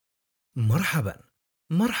مرحبا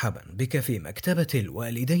مرحبا بك في مكتبة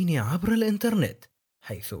الوالدين عبر الإنترنت،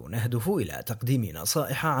 حيث نهدف إلى تقديم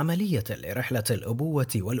نصائح عملية لرحلة الأبوة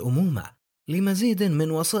والأمومة. لمزيد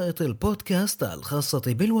من وسائط البودكاست الخاصة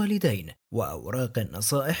بالوالدين وأوراق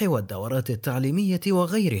النصائح والدورات التعليمية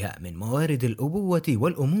وغيرها من موارد الأبوة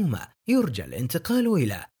والأمومة، يرجى الانتقال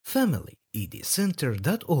إلى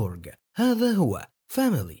familyedcenter.org. هذا هو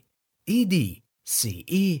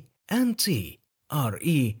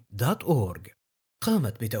familyedcenter.org.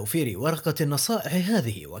 قامت بتوفير ورقة النصائح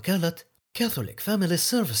هذه وكالة Catholic Family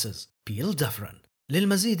Services بيل دافرن.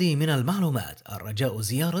 للمزيد من المعلومات الرجاء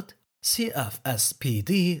زيارة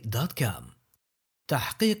cfspd.com.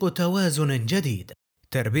 تحقيق توازن جديد.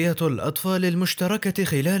 تربية الأطفال المشتركة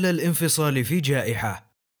خلال الانفصال في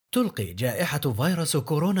جائحة. تلقي جائحة فيروس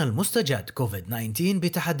كورونا المستجد كوفيد-19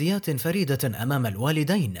 بتحديات فريدة أمام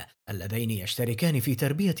الوالدين اللذين يشتركان في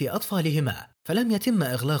تربية أطفالهما، فلم يتم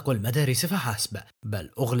إغلاق المدارس فحسب،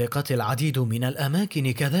 بل أغلقت العديد من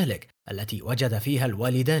الأماكن كذلك التي وجد فيها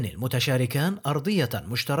الوالدان المتشاركان أرضية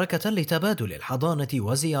مشتركة لتبادل الحضانة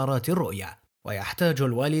وزيارات الرؤية. ويحتاج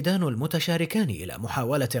الوالدان المتشاركان إلى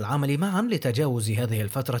محاولة العمل معا لتجاوز هذه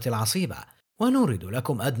الفترة العصيبة. ونورد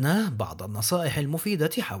لكم أدناه بعض النصائح المفيدة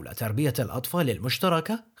حول تربية الأطفال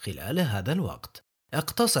المشتركة خلال هذا الوقت.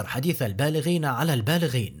 اقتصر حديث البالغين على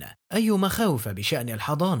البالغين. أي مخاوف بشأن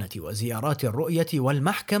الحضانة وزيارات الرؤية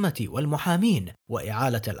والمحكمة والمحامين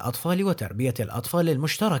وإعالة الأطفال وتربية الأطفال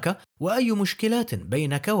المشتركة، وأي مشكلات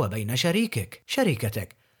بينك وبين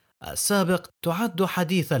شريكتك السابق تعد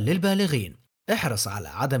حديثا للبالغين. احرص على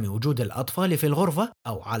عدم وجود الأطفال في الغرفة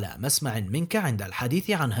أو على مسمع منك عند الحديث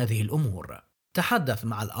عن هذه الأمور. تحدث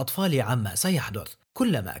مع الأطفال عما سيحدث.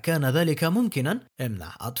 كلما كان ذلك ممكنا،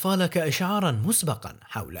 امنح أطفالك إشعارا مسبقا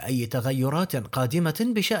حول أي تغيرات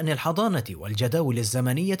قادمة بشأن الحضانة والجداول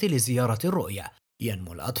الزمنية لزيارة الرؤية.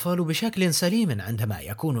 ينمو الأطفال بشكل سليم عندما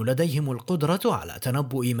يكون لديهم القدرة على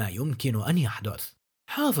تنبؤ ما يمكن أن يحدث.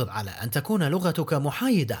 حافظ على أن تكون لغتك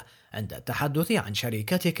محايدة عند التحدث عن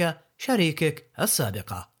شريكك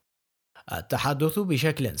السابقة. التحدث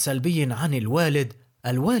بشكل سلبي عن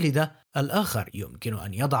الوالدة الآخر يمكن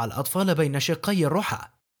أن يضع الأطفال بين شقي الرحى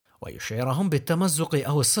ويشعرهم بالتمزق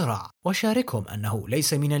أو الصراع. وشاركهم أنه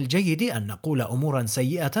ليس من الجيد أن نقول أمورا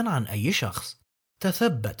سيئة عن أي شخص.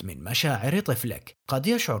 تثبت من مشاعر طفلك. قد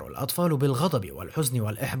يشعر الأطفال بالغضب والحزن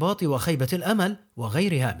والإحباط وخيبة الأمل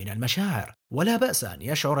وغيرها من المشاعر، ولا بأس أن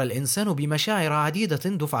يشعر الإنسان بمشاعر عديدة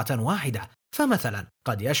دفعة واحدة. فمثلا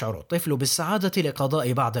قد يشعر الطفل بالسعادة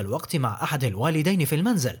لقضاء بعض الوقت مع أحد الوالدين في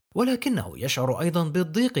المنزل، ولكنه يشعر أيضا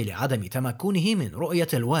بالضيق لعدم تمكنه من رؤية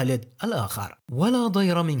الوالد الآخر، ولا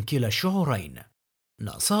ضير من كلا الشعورين.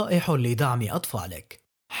 نصائح لدعم أطفالك.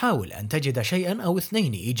 حاول أن تجد شيئا أو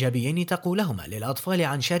اثنين إيجابيين تقولهما للأطفال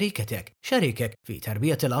عن شريكك في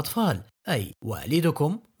تربية الأطفال، أي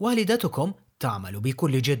والدتكم تعمل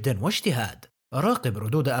بكل جد واجتهاد. راقب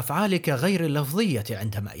ردود أفعالك غير اللفظية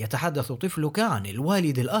عندما يتحدث طفلك عن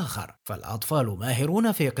الوالد الآخر، فالأطفال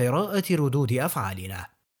ماهرون في قراءة ردود أفعالنا.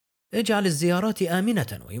 اجعل الزيارات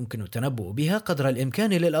آمنة ويمكن التنبؤ بها قدر الإمكان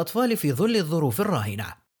للأطفال في ظل الظروف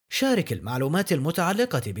الراهنة. شارك المعلومات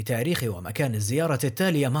المتعلقة بتاريخ ومكان الزيارة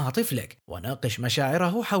التالية مع طفلك، وناقش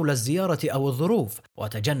مشاعره حول الزيارة أو الظروف،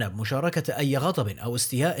 وتجنب مشاركة أي غضب أو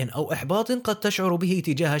استياء أو إحباط قد تشعر به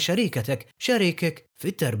تجاه شريكك في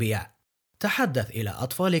التربية. تحدث إلى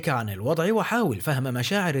أطفالك عن الوضع وحاول فهم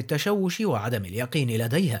مشاعر التشوش وعدم اليقين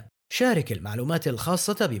لديهم. شارك المعلومات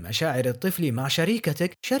الخاصة بمشاعر الطفل مع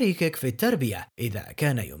شريكك في التربية إذا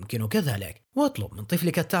كان يمكنك ذلك، واطلب من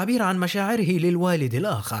طفلك التعبير عن مشاعره للوالد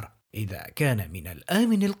الآخر إذا كان من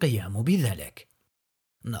الآمن القيام بذلك.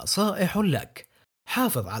 نصائح لك.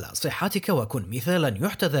 حافظ على صحتك وكن مثالا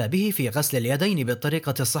يحتذى به في غسل اليدين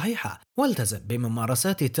بالطريقة الصحيحة، والتزم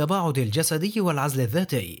بممارسات التباعد الجسدي والعزل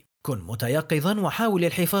الذاتي. كن متيقظا وحاول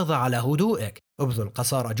الحفاظ على هدوءك. ابذل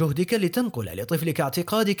قصارى جهدك لتنقل لطفلك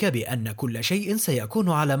اعتقادك بأن كل شيء سيكون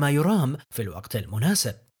على ما يرام في الوقت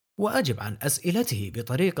المناسب، وأجب عن أسئلته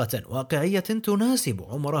بطريقة واقعية تناسب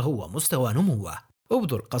عمره ومستوى نموه.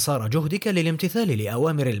 ابذل قصارى جهدك للامتثال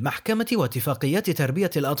لأوامر المحكمة واتفاقيات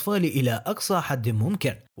تربية الأطفال إلى أقصى حد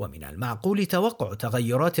ممكن، ومن المعقول توقع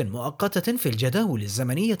تغيرات مؤقتة في الجداول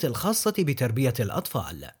الزمنية الخاصة بتربية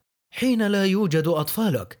الأطفال. حين لا يوجد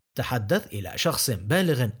أطفالك، تحدث إلى شخص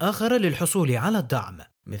بالغ آخر للحصول على الدعم،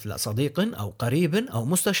 مثل صديق أو قريب أو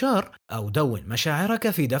مستشار، أو دون مشاعرك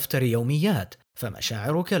في دفتر يوميات،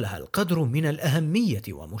 فمشاعرك لها القدر من الأهمية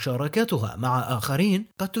ومشاركتها مع آخرين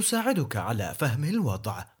قد تساعدك على فهم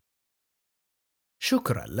الوضع.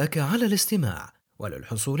 شكرا لك على الاستماع،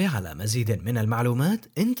 وللحصول على مزيد من المعلومات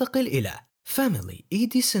انتقل إلى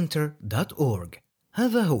familyedcenter.org.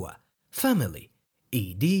 هذا هو family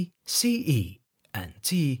EDCENTRE.org.